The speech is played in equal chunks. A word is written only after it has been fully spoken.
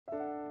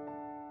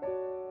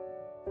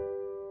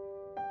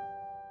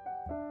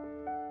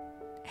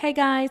Hey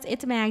guys,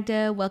 it's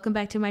Magda. Welcome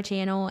back to my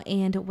channel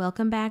and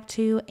welcome back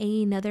to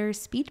another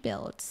speed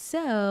build.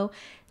 So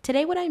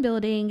today what I'm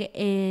building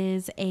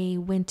is a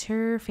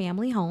winter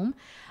family home,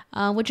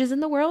 which is in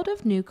the world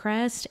of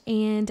Newcrest,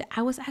 and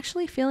I was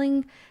actually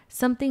feeling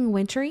something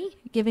wintry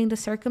given the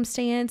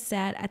circumstance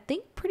that I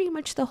think pretty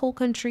much the whole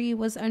country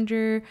was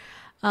under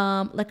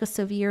like a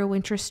severe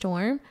winter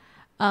storm.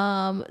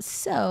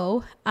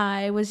 So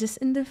I was just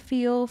in the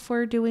feel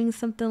for doing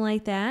something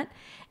like that.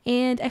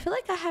 And I feel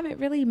like I haven't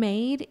really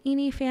made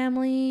any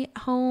family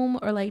home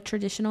or like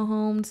traditional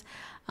homes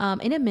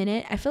in a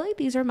minute. I feel like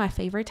these are my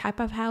favorite type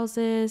of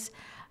houses,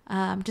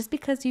 just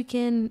because you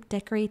can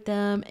decorate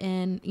them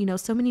in,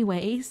 so many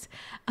ways.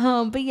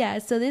 But yeah,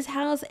 so this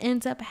house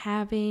ends up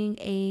having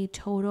a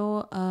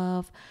total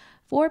of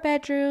 4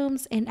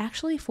 bedrooms and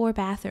actually 4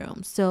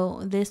 bathrooms.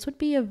 So this would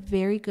be a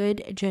very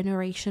good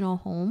generational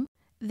home.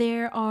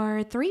 There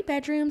are 3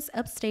 bedrooms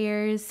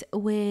upstairs,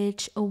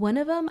 which one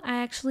of them I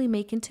actually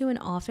make into an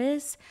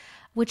office,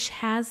 which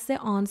has the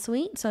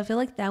ensuite. So I feel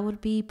like that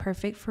would be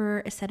perfect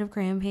for a set of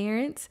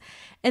grandparents.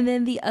 And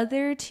then the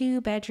other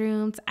 2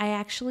 bedrooms, I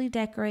actually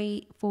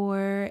decorate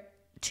for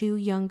 2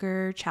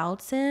 younger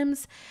child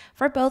sims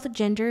for both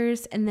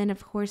genders. And then,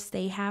 of course,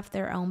 they have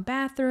their own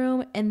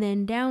bathroom. And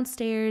then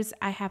downstairs,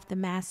 I have the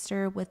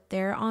master with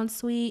their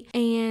ensuite.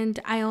 And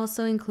I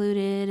also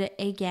included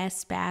a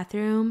guest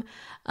bathroom,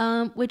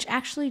 which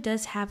actually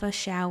does have a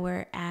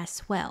shower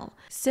as well.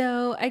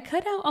 So I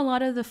cut out a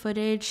lot of the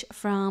footage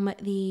from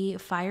the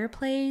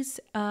fireplace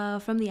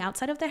from the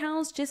outside of the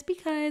house just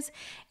because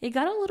it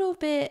got a little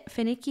bit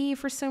finicky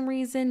for some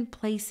reason,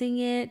 placing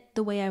it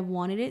the way I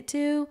wanted it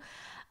to.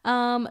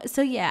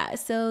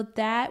 So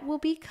that will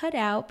be cut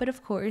out, but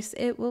of course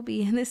it will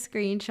be in the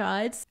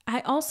screenshots. I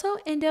also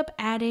end up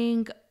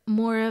adding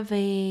more of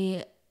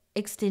a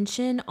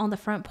extension on the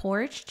front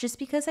porch just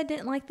because I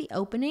didn't like the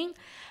opening.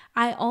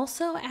 I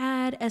also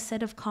add a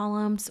set of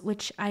columns,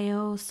 which I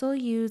also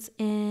use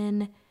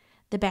in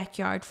the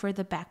backyard for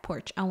the back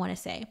porch, I want to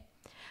say.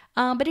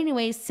 But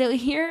anyways, so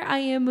here I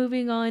am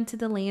moving on to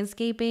the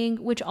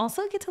landscaping, which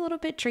also gets a little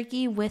bit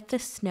tricky with the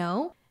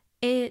snow.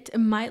 It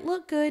might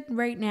look good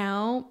right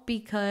now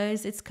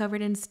because it's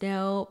covered in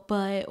snow,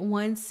 but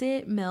once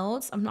it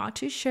melts, I'm not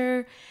too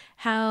sure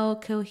how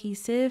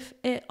cohesive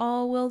it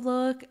all will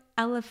look.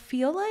 I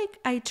feel like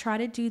I try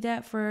to do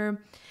that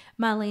for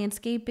my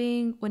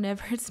landscaping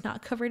whenever it's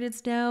not covered in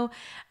snow.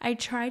 I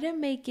try to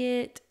make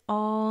it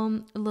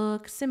all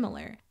look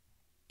similar.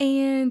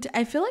 And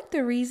I feel like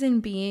the reason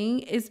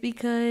being is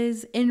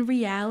because in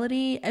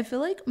reality, I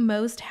feel like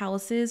most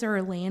houses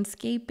or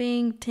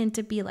landscaping tend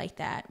to be like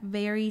that,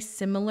 very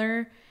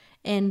similar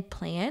in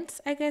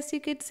plants, I guess you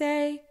could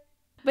say.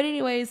 But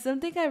anyways,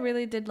 something I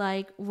really did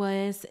like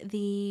was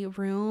the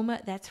room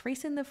that's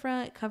facing the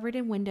front, covered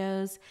in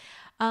windows,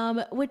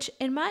 which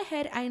in my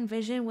head I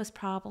envisioned was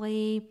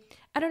probably,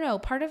 I don't know,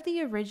 part of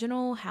the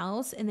original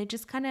house, and they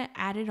just kind of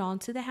added on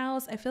to the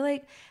house. I feel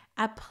like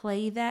I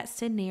play that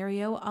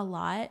scenario a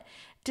lot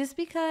just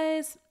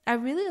because I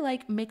really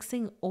like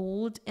mixing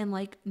old and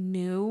like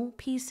new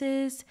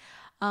pieces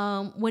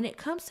when it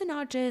comes to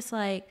not just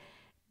like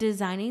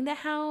designing the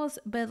house,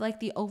 but like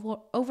the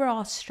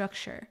overall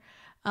structure.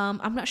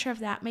 I'm not sure if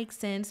that makes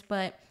sense,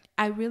 but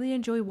I really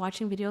enjoy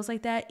watching videos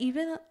like that,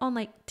 even on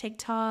like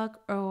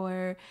TikTok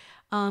or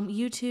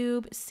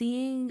YouTube,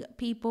 seeing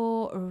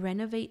people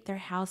renovate their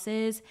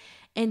houses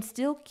and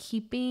still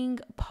keeping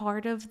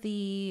part of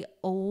the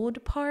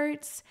old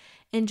parts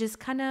and just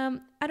kind of,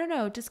 I don't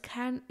know, just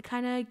kind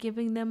of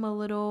giving them a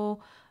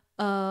little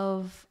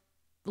of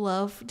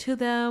love to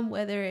them,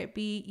 whether it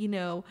be,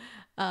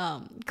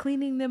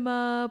 cleaning them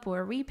up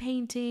or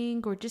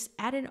repainting or just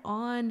adding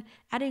on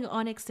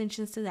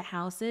extensions to the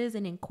houses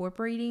and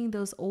incorporating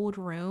those old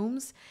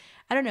rooms.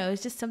 I don't know,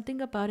 it's just something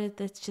about it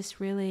that's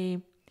just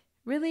really,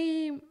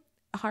 really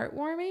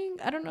heartwarming.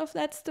 I don't know if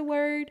that's the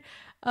word.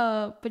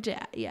 But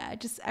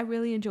I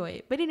really enjoy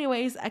it. But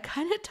anyways, I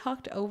kind of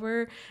talked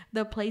over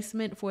the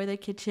placement for the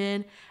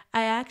kitchen.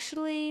 I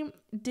actually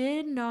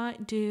did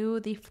not do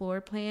the floor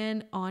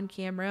plan on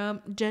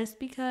camera just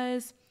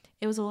because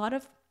it was a lot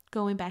of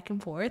going back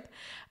and forth.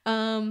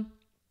 I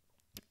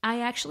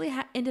actually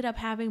ended up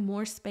having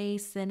more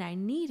space than I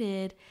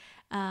needed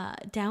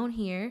down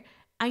here.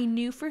 I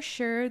knew for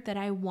sure that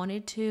I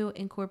wanted to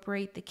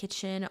incorporate the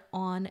kitchen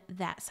on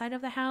that side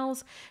of the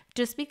house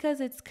just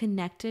because it's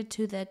connected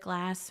to the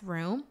glass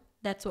room.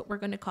 That's what we're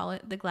going to call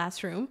it, the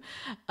glass room.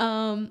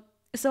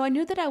 So I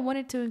knew that I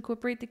wanted to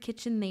incorporate the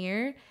kitchen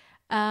there.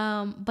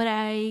 But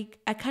I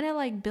kind of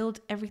like built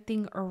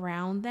everything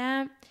around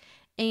that.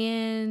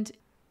 And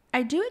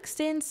I do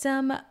extend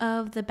some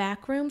of the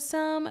back room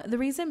some. The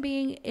reason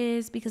being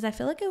is because I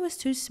feel like it was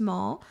too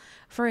small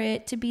for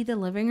it to be the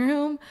living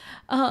room.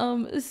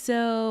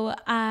 So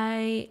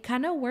I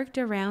kind of worked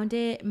around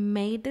it,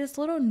 made this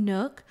little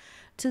nook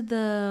to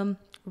the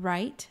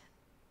right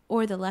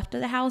or the left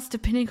of the house,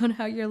 depending on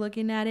how you're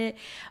looking at it.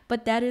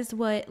 But that is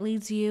what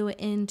leads you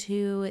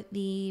into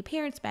the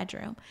parents'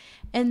 bedroom.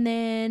 And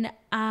then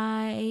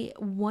I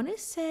want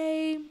to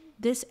say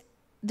this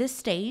this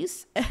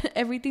stays.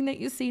 Everything that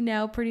you see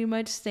now pretty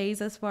much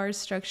stays as far as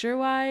structure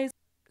wise.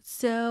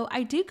 So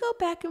I do go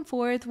back and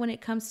forth when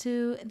it comes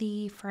to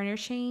the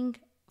furnishing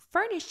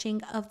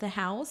of the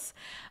house.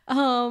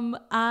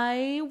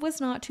 I was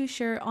not too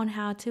sure on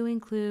how to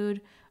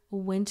include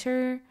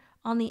winter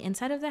on the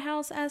inside of the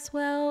house as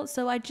well.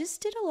 So I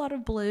just did a lot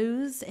of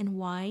blues and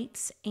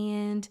whites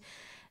and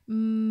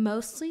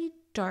mostly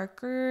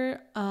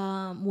darker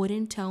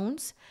wooden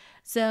tones.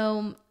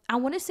 So I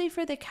want to say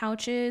for the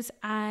couches,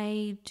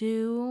 I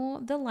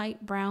do the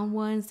light brown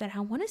ones that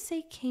I want to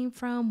say came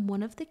from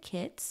one of the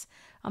kits.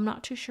 I'm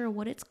not too sure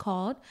what it's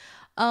called.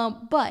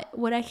 But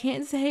what I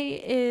can say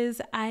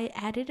is I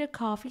added a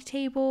coffee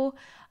table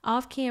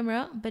off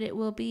camera, but it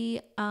will be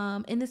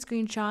in the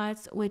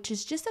screenshots, which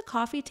is just a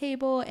coffee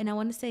table, and I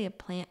want to say a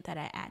plant that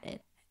I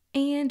added.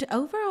 And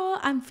overall,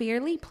 I'm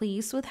fairly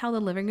pleased with how the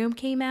living room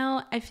came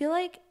out. I feel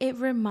like it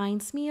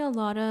reminds me a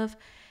lot of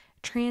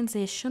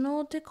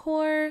transitional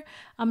decor.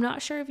 I'm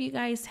not sure if you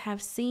guys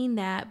have seen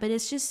that, but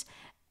it's just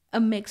a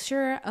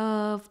mixture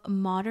of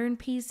modern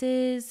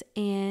pieces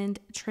and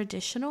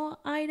traditional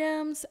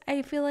items.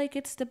 I feel like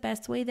it's the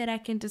best way that I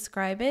can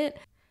describe it.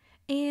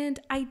 And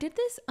I did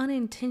this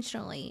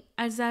unintentionally.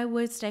 As I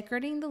was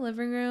decorating the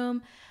living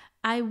room,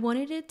 I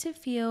wanted it to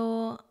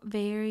feel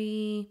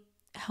very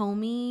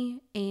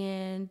homey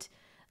and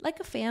like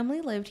a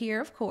family lived here,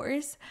 of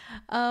course.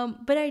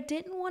 But I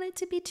didn't want it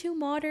to be too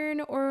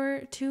modern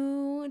or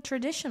too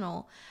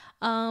traditional.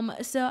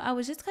 So I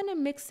was just kind of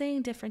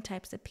mixing different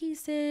types of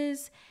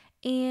pieces.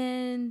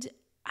 And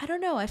I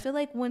don't know, I feel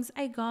like once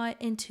I got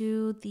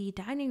into the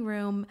dining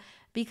room,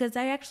 because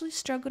I actually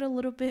struggled a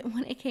little bit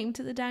when it came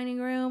to the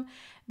dining room,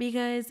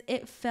 because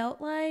it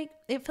felt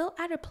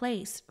out of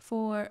place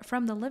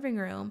from the living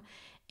room,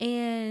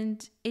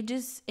 and it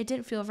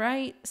didn't feel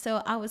right.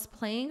 So I was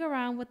playing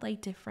around with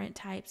like different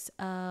types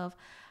of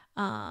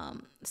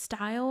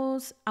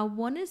styles. I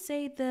want to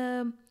say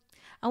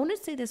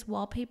this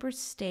wallpaper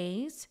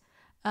stays.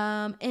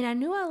 And I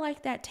knew I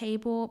liked that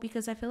table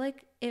because I feel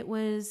like it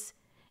was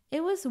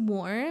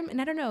warm,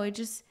 and I don't know,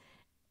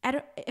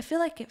 I feel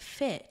like it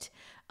fit.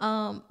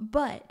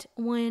 But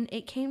when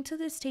it came to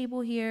this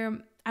table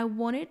here, I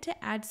wanted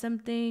to add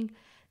something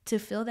to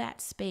fill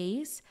that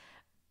space,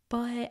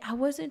 but I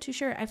wasn't too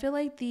sure. I feel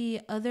like the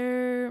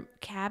other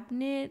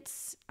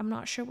cabinets, I'm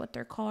not sure what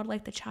they're called,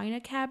 like the china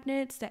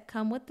cabinets that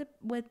come with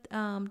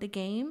the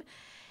game.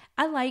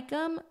 I like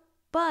them,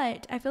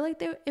 but I feel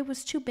like it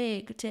was too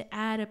big to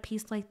add a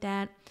piece like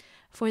that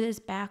for this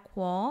back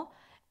wall.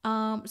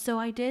 So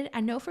I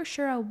know for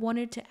sure I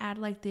wanted to add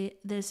like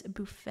this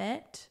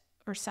buffet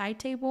or side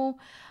table,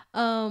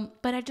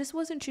 but I just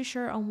wasn't too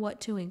sure on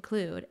what to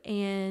include.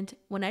 And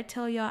when I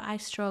tell y'all I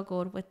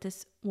struggled with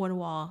this one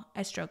wall,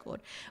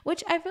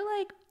 which I feel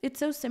like it's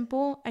so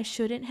simple, I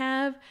shouldn't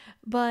have,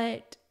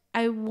 but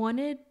I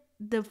wanted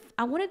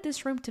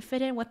this room to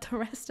fit in with the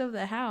rest of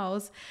the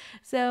house.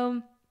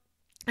 So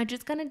I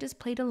just kind of just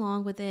played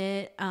along with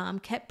it,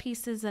 kept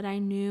pieces that I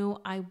knew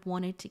I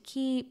wanted to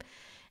keep.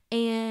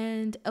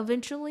 And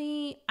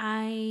eventually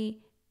I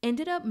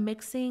ended up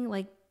mixing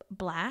like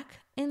black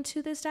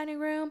into this dining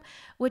room,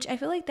 which I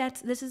feel like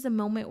this is a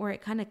moment where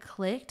it kind of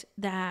clicked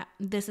that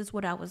this is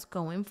what I was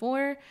going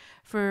for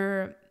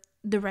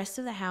the rest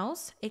of the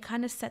house. It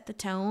kind of set the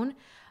tone.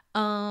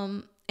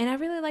 And I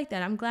really like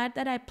that. I'm glad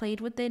that I played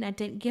with it and I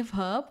didn't give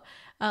up,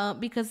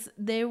 because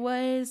there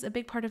was a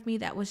big part of me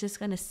that was just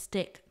going to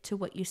stick to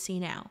what you see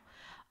now.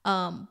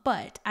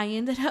 But I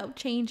ended up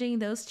changing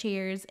those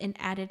chairs and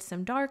added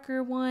some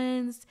darker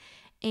ones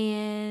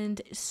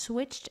and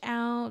switched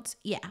out.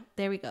 Yeah,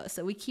 there we go.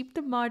 So we keep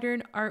the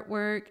modern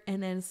artwork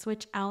and then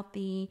switch out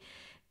the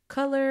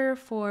color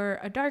for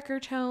a darker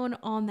tone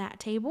on that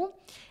table.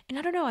 And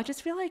I don't know, I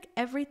just feel like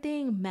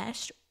everything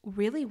meshed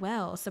really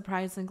well,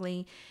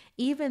 surprisingly,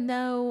 even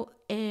though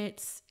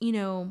it's,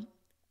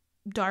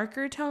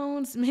 darker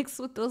tones mixed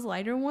with those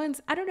lighter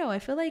ones. I don't know, I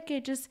feel like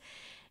it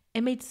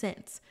made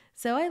sense.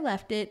 So I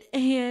left it,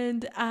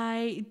 and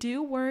I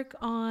do work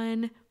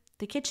on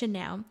the kitchen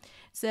now.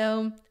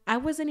 So I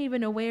wasn't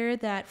even aware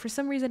that for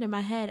some reason in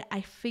my head,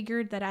 I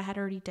figured that I had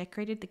already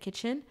decorated the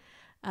kitchen.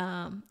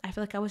 I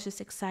feel like I was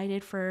just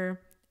excited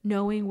for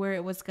knowing where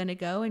it was going to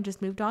go and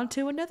just moved on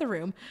to another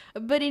room.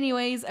 But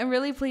anyways, I'm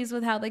really pleased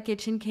with how the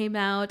kitchen came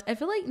out. I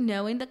feel like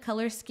knowing the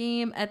color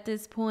scheme at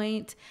this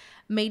point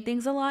made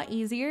things a lot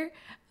easier.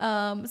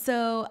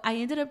 So I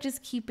ended up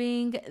just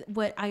keeping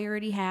what I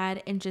already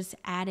had and just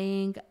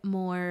adding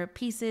more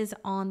pieces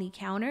on the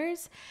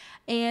counters.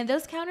 And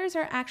those counters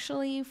are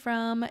actually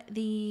from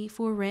the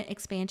For Rent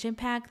expansion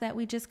pack that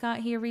we just got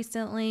here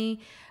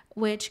recently,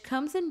 which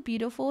comes in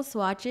beautiful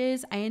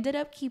swatches. I ended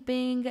up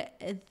keeping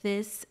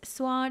this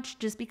swatch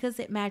just because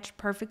it matched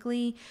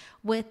perfectly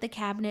with the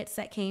cabinets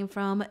that came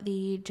from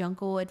the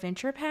Jungle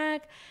Adventure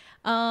pack.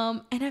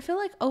 And I feel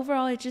like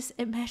overall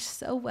it meshed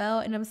so well,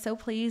 and I'm so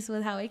pleased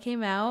with how it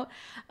came out.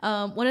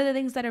 One of the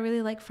things that I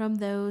really like from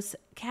those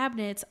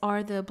cabinets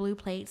are the blue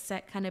plates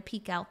that kind of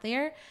peek out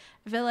there.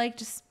 I feel like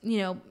just,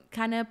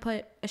 kind of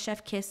put a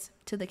chef kiss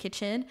to the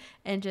kitchen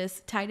and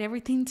just tied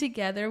everything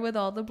together with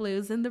all the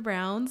blues and the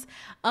browns.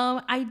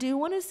 I do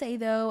want to say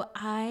though,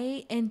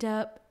 I end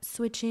up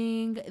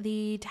switching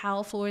the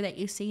tile floor that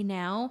you see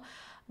now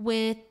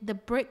with the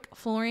brick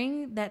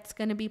flooring that's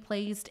going to be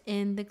placed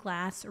in the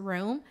glass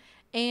room.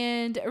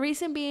 And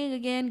reason being,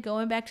 again,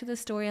 going back to the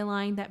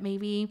storyline that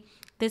maybe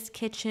this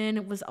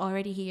kitchen was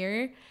already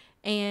here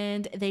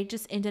and they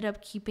just ended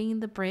up keeping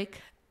the brick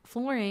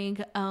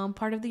flooring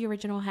part of the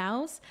original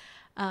house.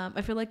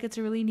 I feel like it's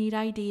a really neat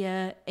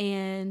idea.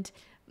 And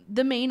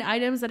the main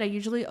items that I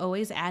usually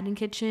always add in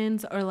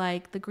kitchens are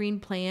like the green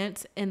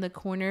plants in the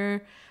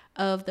corner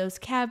of those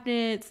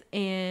cabinets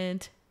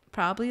and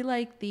probably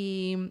like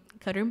the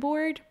cutting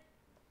board.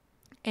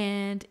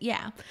 And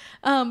yeah.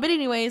 But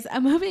anyways,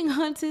 I'm moving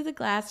on to the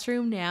glass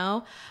room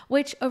now,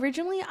 which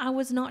originally I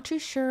was not too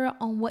sure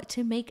on what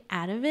to make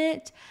out of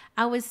it.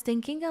 I was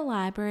thinking a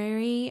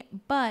library,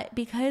 but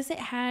because it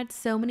had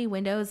so many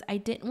windows, I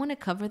didn't want to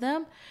cover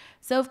them.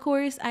 So of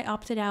course I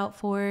opted out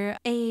for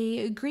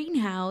a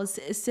greenhouse.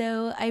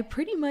 So I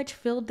pretty much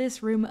filled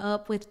this room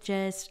up with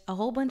just a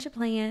whole bunch of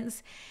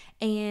plants.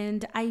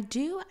 And I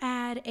do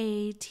add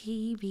a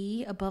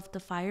TV above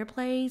the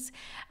fireplace.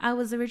 I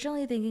was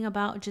originally thinking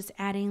about just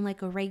adding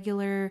like a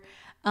regular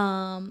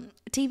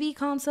TV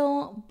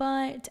console,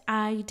 but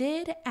I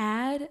did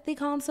add the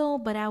console,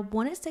 but I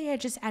want to say I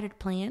just added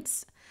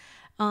plants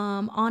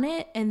on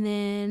it and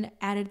then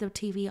added the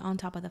TV on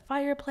top of the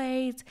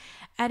fireplace,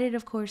 added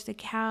of course the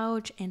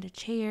couch and a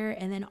chair,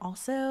 and then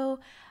also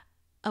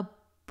a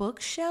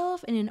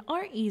bookshelf and an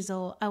art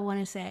easel, I want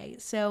to say.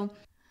 So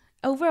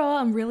overall,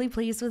 I'm really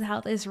pleased with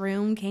how this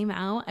room came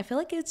out. I feel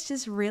like it's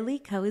just really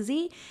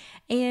cozy.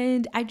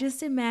 And I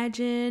just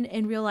imagine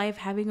in real life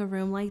having a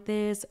room like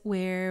this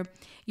where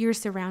you're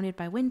surrounded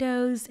by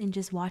windows and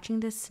just watching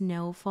the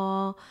snow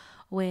fall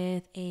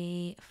with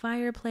a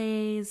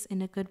fireplace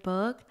and a good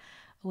book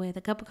with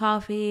a cup of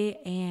coffee,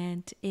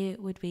 and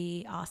it would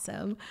be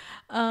awesome.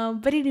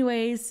 But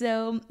anyway,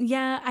 so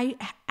yeah, I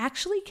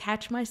actually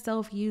catch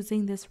myself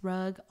using this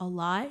rug a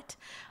lot.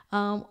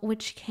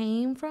 Which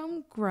came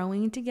from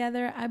growing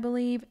together, I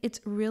believe. It's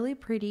really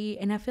pretty,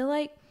 and I feel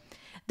like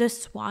the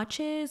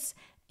swatches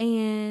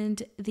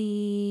and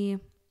the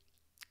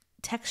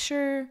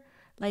texture,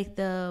 like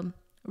the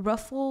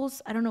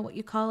ruffles, I don't know what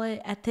you call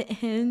it, at the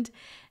end,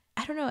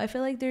 I don't know, I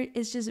feel like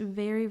it's just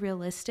very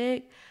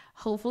realistic.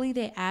 Hopefully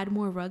they add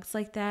more rugs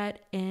like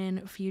that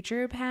in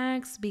future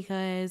packs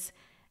because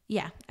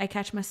yeah, I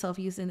catch myself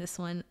using this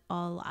one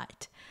a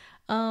lot.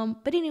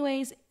 But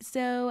anyways,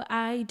 so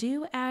I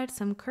do add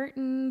some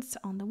curtains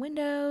on the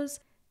windows.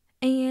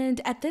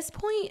 And at this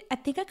point, I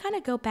think I kind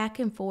of go back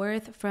and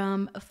forth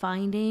from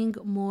finding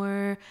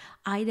more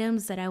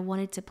items that I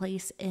wanted to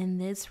place in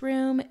this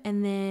room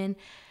and then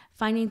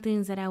finding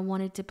things that I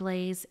wanted to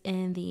place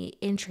in the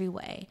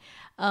entryway.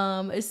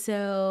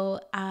 So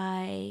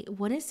I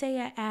want to say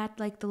I add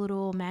like the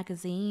little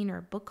magazine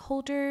or book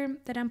holder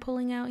that I'm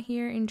pulling out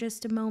here in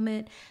just a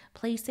moment,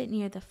 place it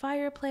near the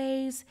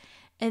fireplace.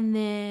 And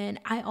then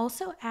I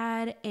also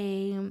add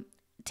a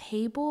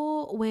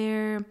table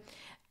where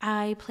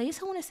I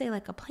place, I want to say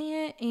like a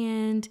plant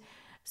and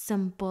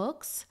some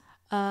books.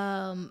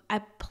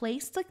 I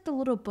placed like the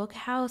little book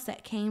house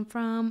that came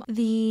from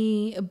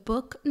the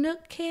book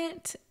nook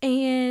kit,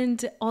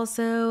 and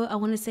also I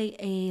want to say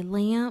a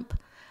lamp,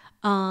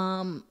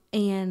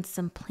 and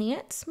some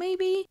plants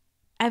maybe.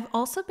 I've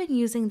also been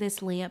using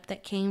this lamp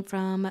that came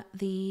from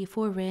the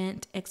For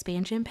Rent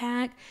expansion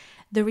pack.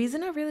 The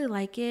reason I really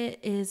like it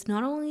is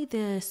not only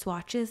the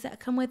swatches that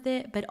come with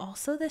it, but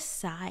also the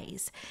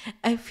size.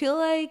 I feel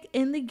like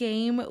in the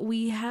game,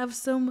 we have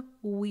some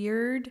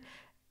weird,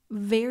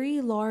 very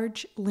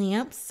large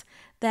lamps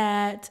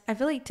that I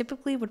feel like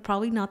typically would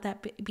probably not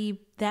be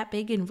that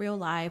big in real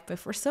life. But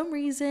for some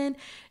reason,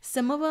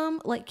 some of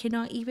them like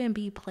cannot even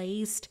be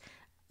placed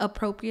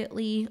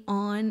appropriately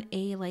on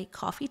a like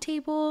coffee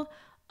table.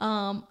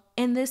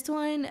 And this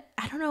one,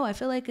 I don't know, I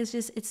feel like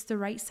it's the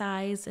right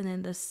size, and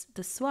then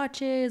the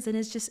swatches, and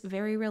it's just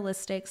very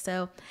realistic.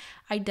 So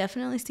I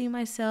definitely see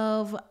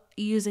myself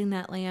using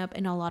that lamp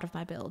in a lot of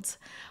my builds.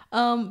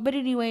 But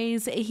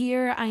anyways,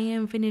 here I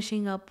am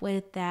finishing up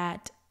with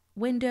that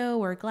window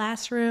or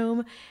glass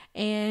room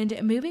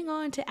and moving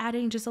on to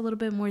adding just a little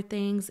bit more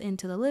things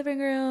into the living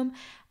room.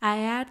 I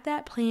add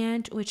that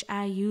plant, which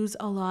I use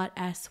a lot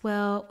as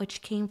well,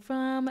 which came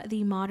from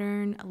the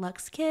Modern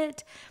Luxe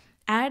kit.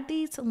 Add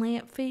these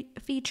lamp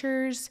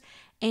features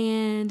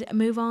and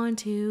move on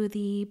to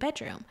the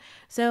bedroom.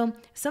 So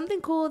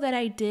something cool that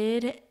I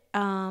did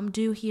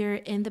do here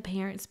in the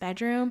parents'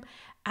 bedroom,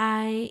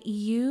 I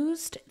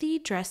used the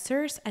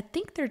dressers, I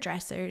think they're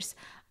dressers,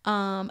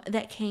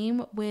 that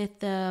came with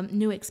the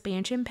new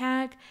expansion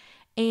pack,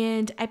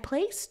 and I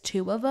placed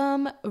 2 of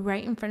them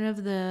right in front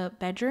of the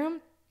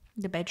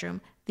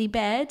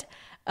bed.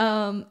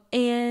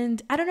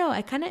 And I don't know,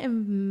 I kind of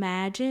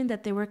imagined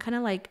that they were kind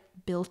of like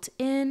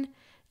built-in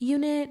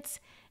units,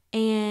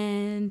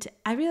 and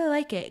I really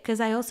like it because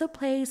I also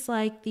place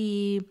like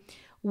the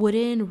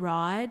wooden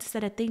rods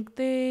that I think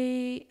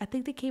they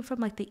came from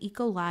like the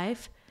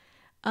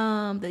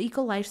the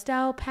Eco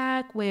Lifestyle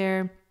pack,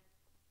 where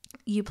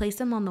you place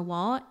them on the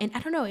wall, and I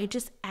don't know, it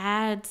just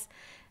adds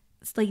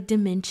like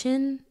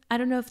dimension. I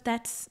don't know if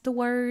that's the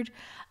word,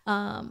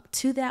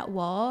 to that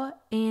wall.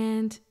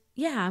 And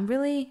yeah, I'm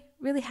really,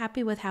 really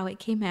happy with how it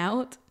came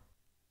out.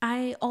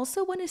 I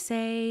also want to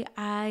say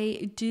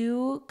I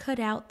do cut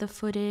out the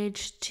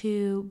footage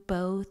to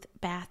both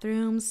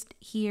bathrooms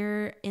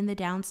here in the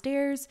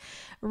downstairs.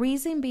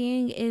 Reason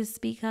being is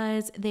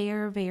because they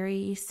are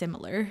very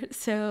similar.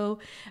 So,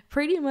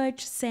 pretty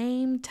much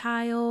same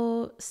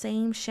tile,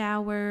 same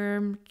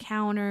shower,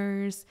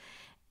 counters,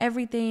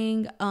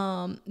 everything.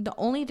 The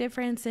only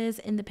difference is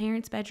in the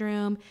parents'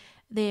 bedroom,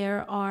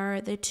 there are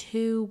the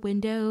two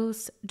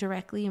windows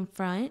directly in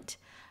front.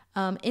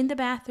 In the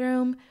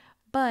bathroom,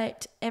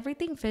 but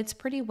everything fits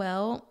pretty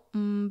well,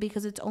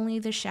 because it's only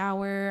the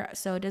shower,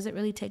 so it doesn't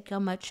really take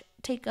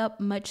up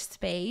much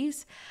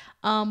space.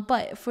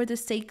 But for the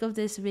sake of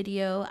this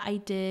video, I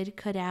did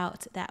cut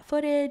out that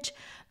footage.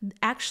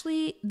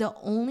 Actually, the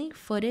only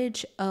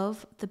footage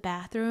of the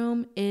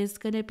bathroom is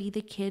gonna be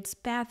the kids'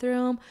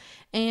 bathroom,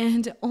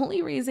 and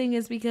only reason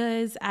is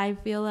because I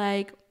feel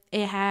like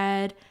it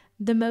had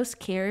the most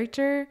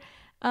character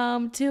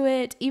to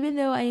it. Even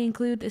though I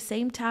include the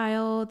same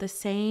tile, the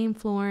same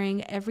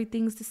flooring,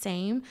 everything's the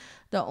same.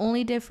 The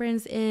only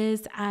difference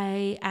is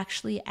I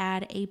actually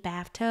add a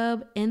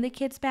bathtub in the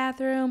kids'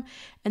 bathroom,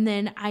 and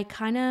then I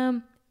kind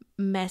of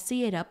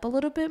messy it up a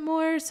little bit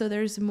more, so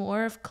there's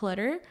more of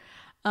clutter.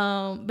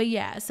 But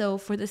yeah, so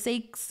for the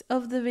sakes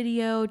of the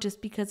video,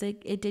 just because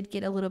it did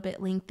get a little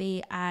bit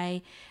lengthy,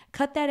 I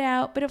cut that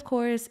out, but of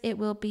course it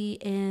will be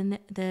in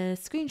the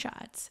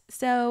screenshots.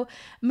 So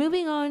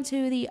moving on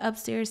to the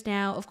upstairs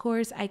now, of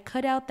course I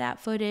cut out that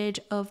footage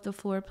of the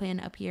floor plan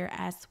up here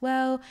as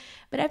well,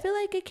 but I feel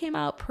like it came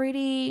out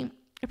pretty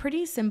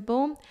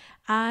simple.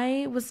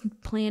 I was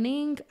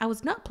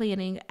not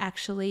planning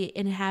actually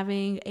in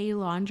having a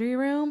laundry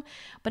room,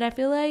 but I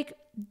feel like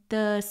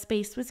the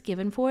space was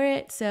given for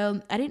it.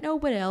 So I didn't know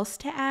what else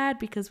to add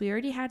because we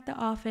already had the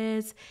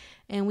office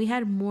and we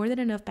had more than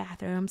enough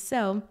bathrooms.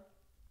 So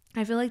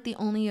I feel like the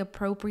only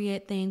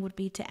appropriate thing would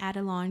be to add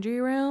a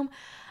laundry room.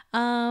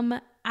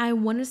 I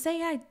want to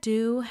say I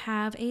do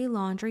have a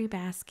laundry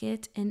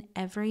basket in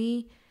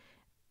every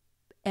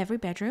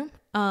bedroom.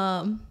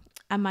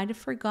 I might have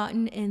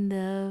forgotten in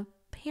the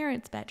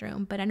parents'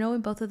 bedroom, but I know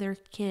in both of their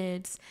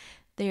kids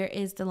there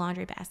is the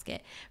laundry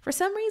basket. For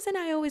some reason,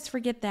 I always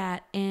forget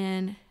that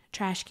in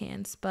trash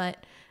cans,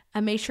 but I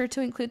made sure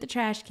to include the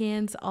trash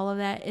cans. All of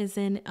that is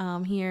in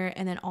here,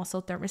 and then also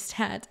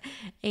thermostat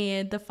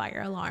and the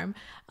fire alarm.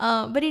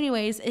 But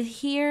anyways,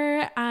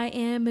 here I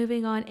am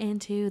moving on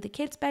into the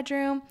kids'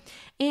 bedroom.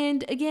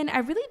 And again, I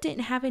really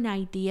didn't have an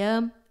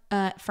idea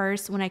at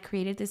first when I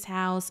created this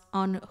house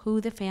on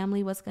who the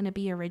family was going to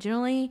be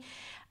originally.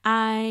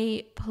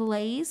 I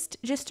placed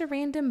just a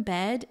random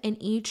bed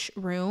in each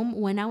room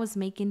when I was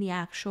making the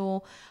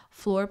actual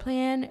floor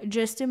plan,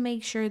 just to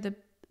make sure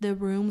the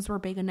rooms were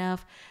big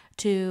enough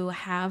to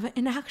have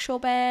an actual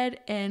bed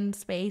and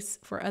space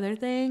for other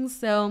things.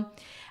 So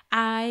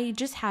I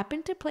just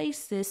happened to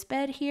place this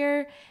bed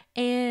here,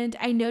 and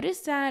I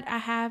noticed that I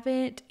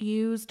haven't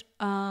used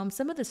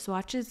some of the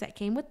swatches that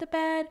came with the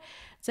bed.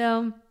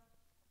 So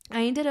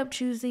I ended up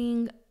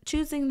choosing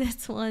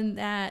this one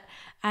that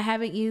I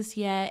haven't used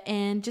yet,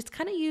 and just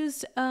kind of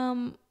used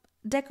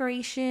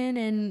decoration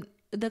and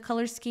the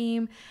color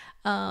scheme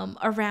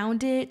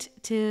around it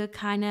to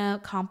kind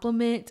of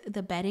complement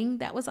the bedding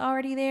that was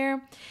already there.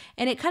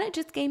 And it kind of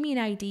just gave me an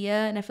idea,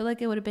 and I feel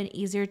like it would have been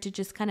easier to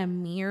just kind of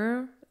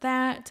mirror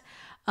that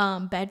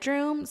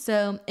bedroom.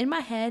 So in my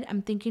head,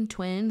 I'm thinking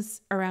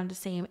twins around the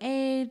same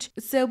age.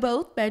 So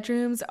both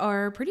bedrooms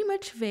are pretty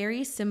much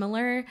very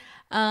similar.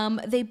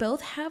 They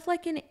both have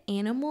like an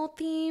animal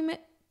theme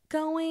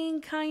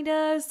going, kind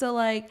of. So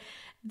like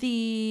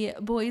the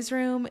boys'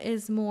 room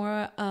is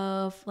more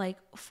of like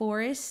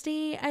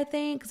foresty, I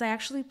think, because I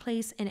actually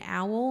placed an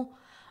owl.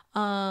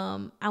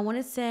 I want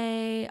to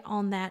say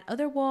on that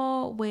other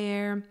wall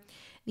where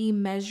the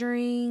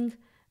measuring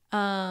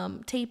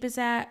tape is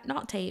at,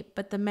 not tape,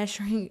 but the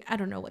measuring, I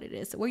don't know what it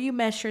is, where you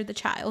measure the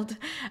child.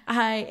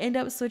 I end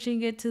up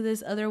switching it to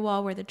this other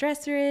wall where the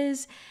dresser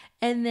is,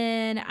 and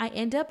then I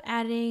end up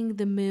adding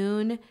the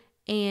moon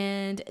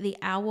and the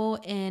owl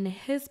in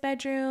his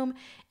bedroom.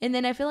 And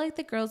then I feel like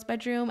the girls'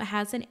 bedroom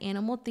has an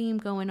animal theme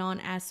going on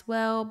as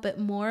well, but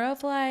more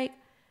of like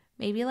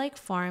maybe like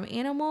farm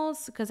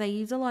animals, because I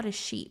use a lot of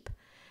sheep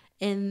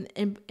in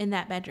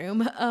that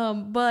bedroom.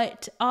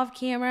 But off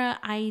camera,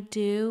 I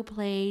do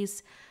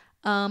place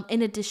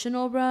an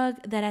additional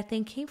rug that I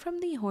think came from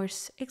the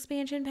horse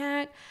expansion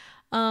pack.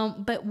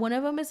 But one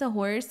of them is a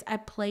horse. I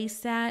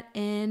placed that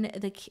in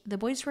the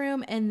boys'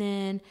 room, and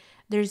then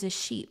there's a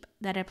sheep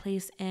that I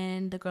place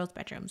in the girls'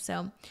 bedroom.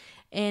 So,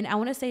 and I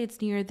want to say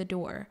it's near the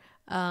door,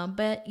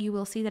 but you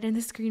will see that in the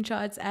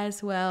screenshots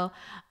as well.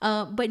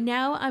 But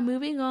now I'm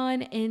moving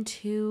on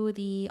into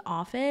the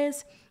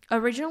office.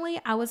 Originally,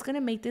 I was going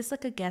to make this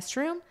like a guest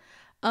room,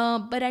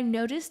 But I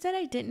noticed that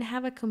I didn't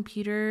have a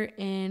computer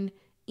in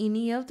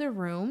any of the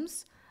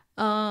rooms.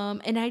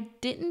 And I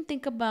didn't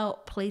think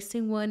about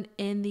placing one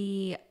in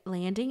the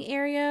landing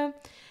area.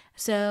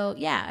 So,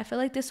 yeah, I feel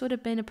like this would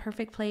have been a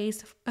perfect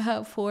place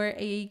for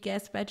a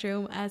guest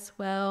bedroom as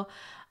well,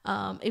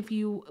 if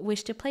you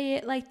wish to play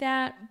it like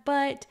that.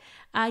 But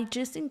I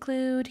just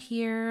include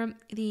here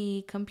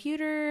the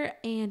computer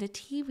and a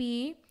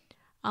TV.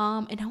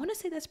 And I want to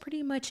say that's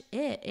pretty much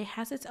it. It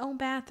has its own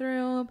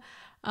bathroom,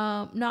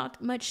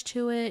 not much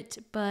to it,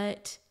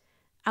 but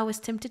I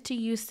was tempted to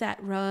use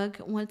that rug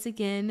once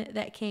again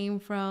that came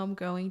from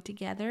Growing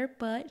Together,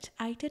 but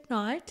I did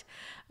not,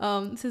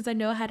 since I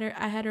know I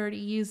had already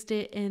used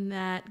it in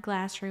that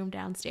glass room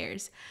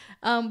downstairs.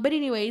 But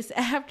anyways,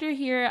 after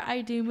here, I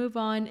do move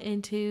on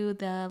into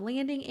the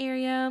landing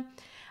area,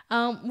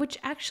 which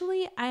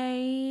actually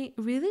I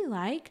really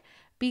like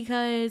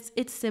because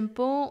it's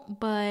simple,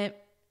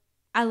 but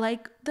I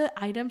like the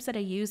items that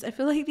I use. I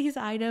feel like these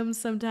items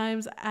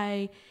sometimes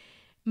I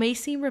may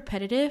seem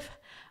repetitive.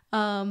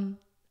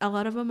 A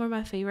lot of them are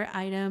my favorite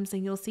items,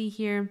 and you'll see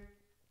here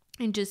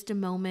in just a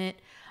moment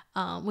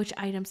which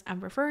items I'm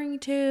referring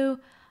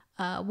to.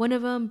 One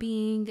of them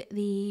being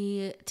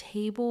the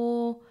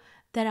table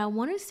that I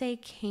want to say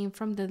came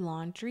from the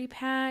laundry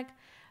pack.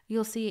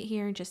 You'll see it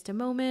here in just a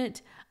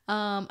moment.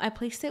 I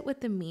placed it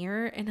with the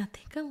mirror and I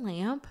think a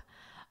lamp.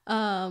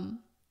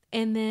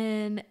 And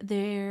then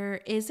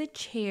there is a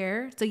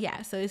chair. So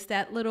yeah, so it's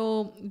that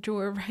little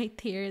drawer right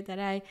there that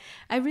I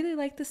really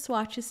like the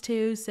swatches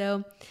too.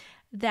 So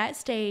that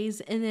stays.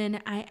 And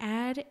then I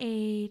add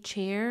a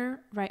chair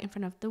right in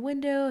front of the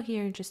window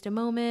here in just a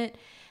moment.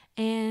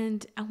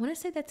 And I want to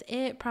say that's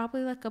it.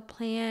 Probably like a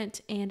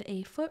plant and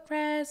a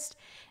footrest.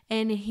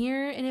 And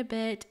here in a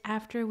bit,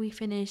 after we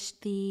finish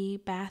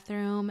the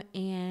bathroom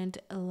and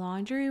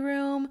laundry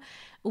room,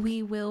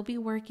 we will be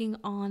working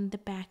on the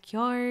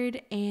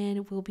backyard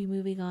and we'll be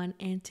moving on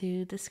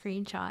into the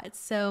screenshots.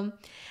 So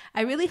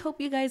I really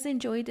hope you guys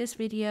enjoyed this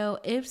video.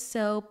 If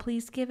so,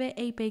 please give it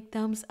a big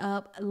thumbs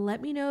up.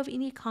 Let me know of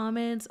any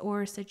comments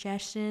or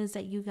suggestions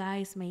that you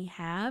guys may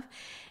have.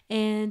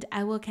 And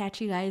I will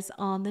catch you guys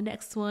on the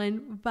next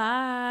one.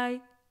 Bye.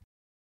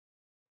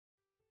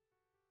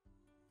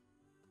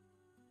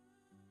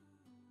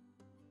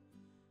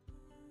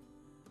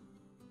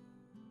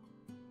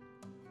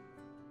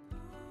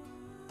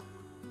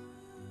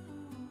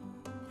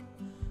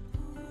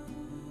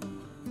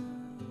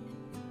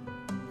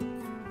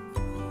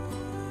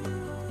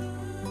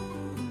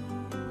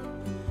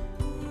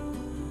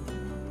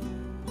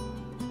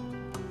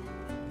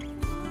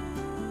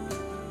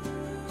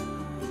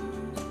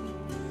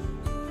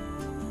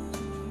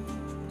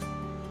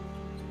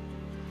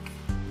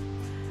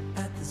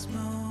 At this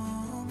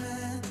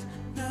moment,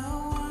 no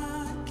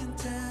one can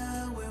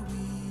tell where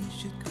we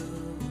should go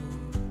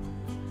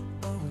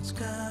or what's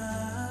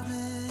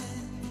coming.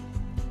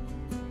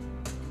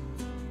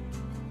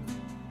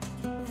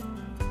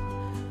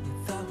 We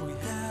thought we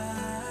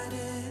had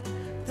it,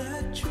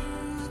 the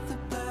truth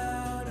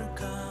about our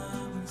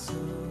common soul,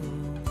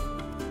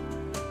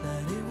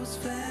 that it was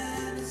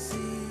fantasy,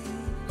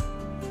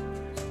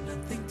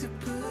 nothing to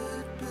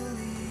put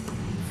belief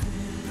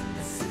in.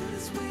 As soon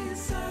as we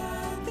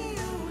saw the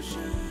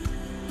ocean,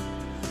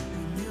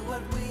 we knew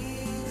what we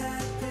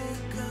had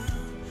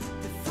become,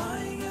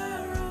 defying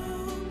our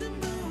own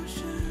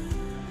emotions,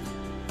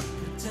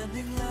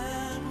 pretending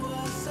land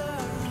was our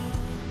own.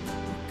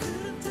 We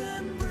couldn't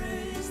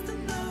embrace the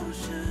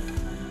notion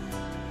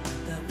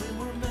that we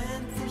were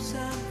meant for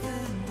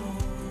something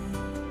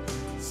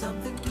more,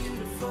 something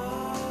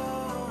beautiful,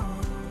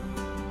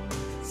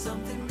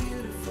 something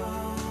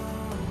beautiful.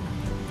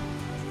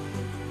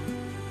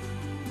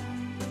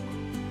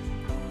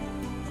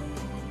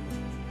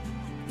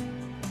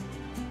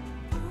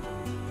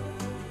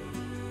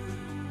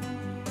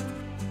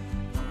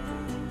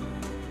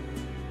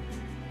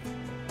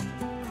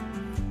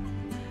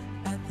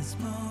 At this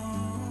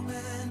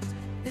moment,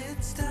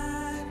 it's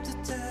time to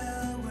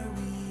tell where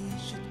we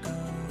should go.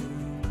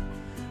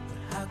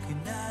 But how can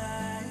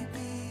I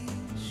be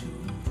sure?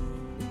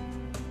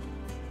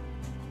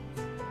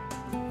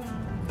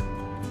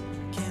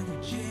 Can we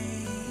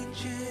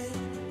change it?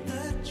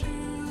 The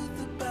truth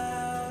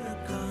about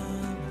our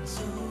common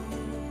soul,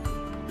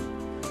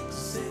 to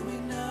say we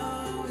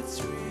know it's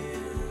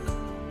real,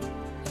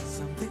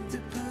 something to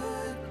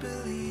put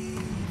belief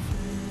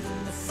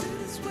in. As soon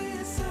as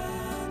we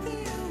saw the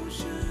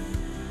ocean,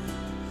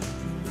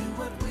 we knew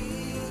what we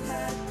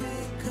had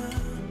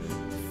become,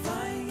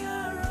 defying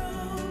our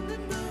own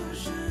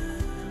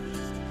emotions,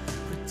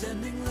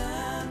 pretending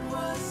land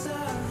was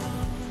our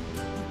home.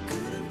 We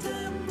couldn't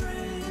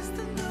embrace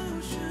the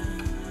notion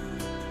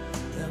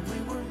that we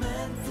were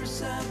meant for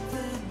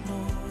something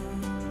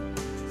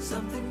more,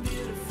 something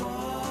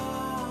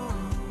beautiful,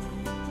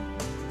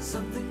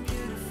 something beautiful.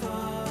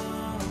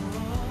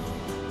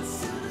 As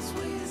soon as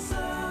we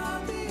saw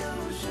the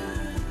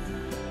ocean,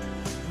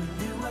 we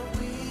knew what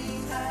we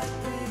had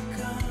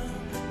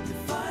become,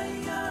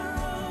 defying our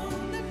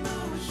own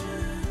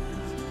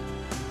emotions,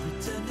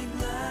 pretending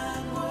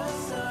land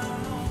was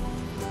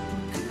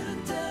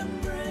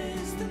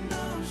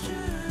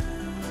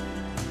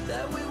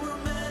that we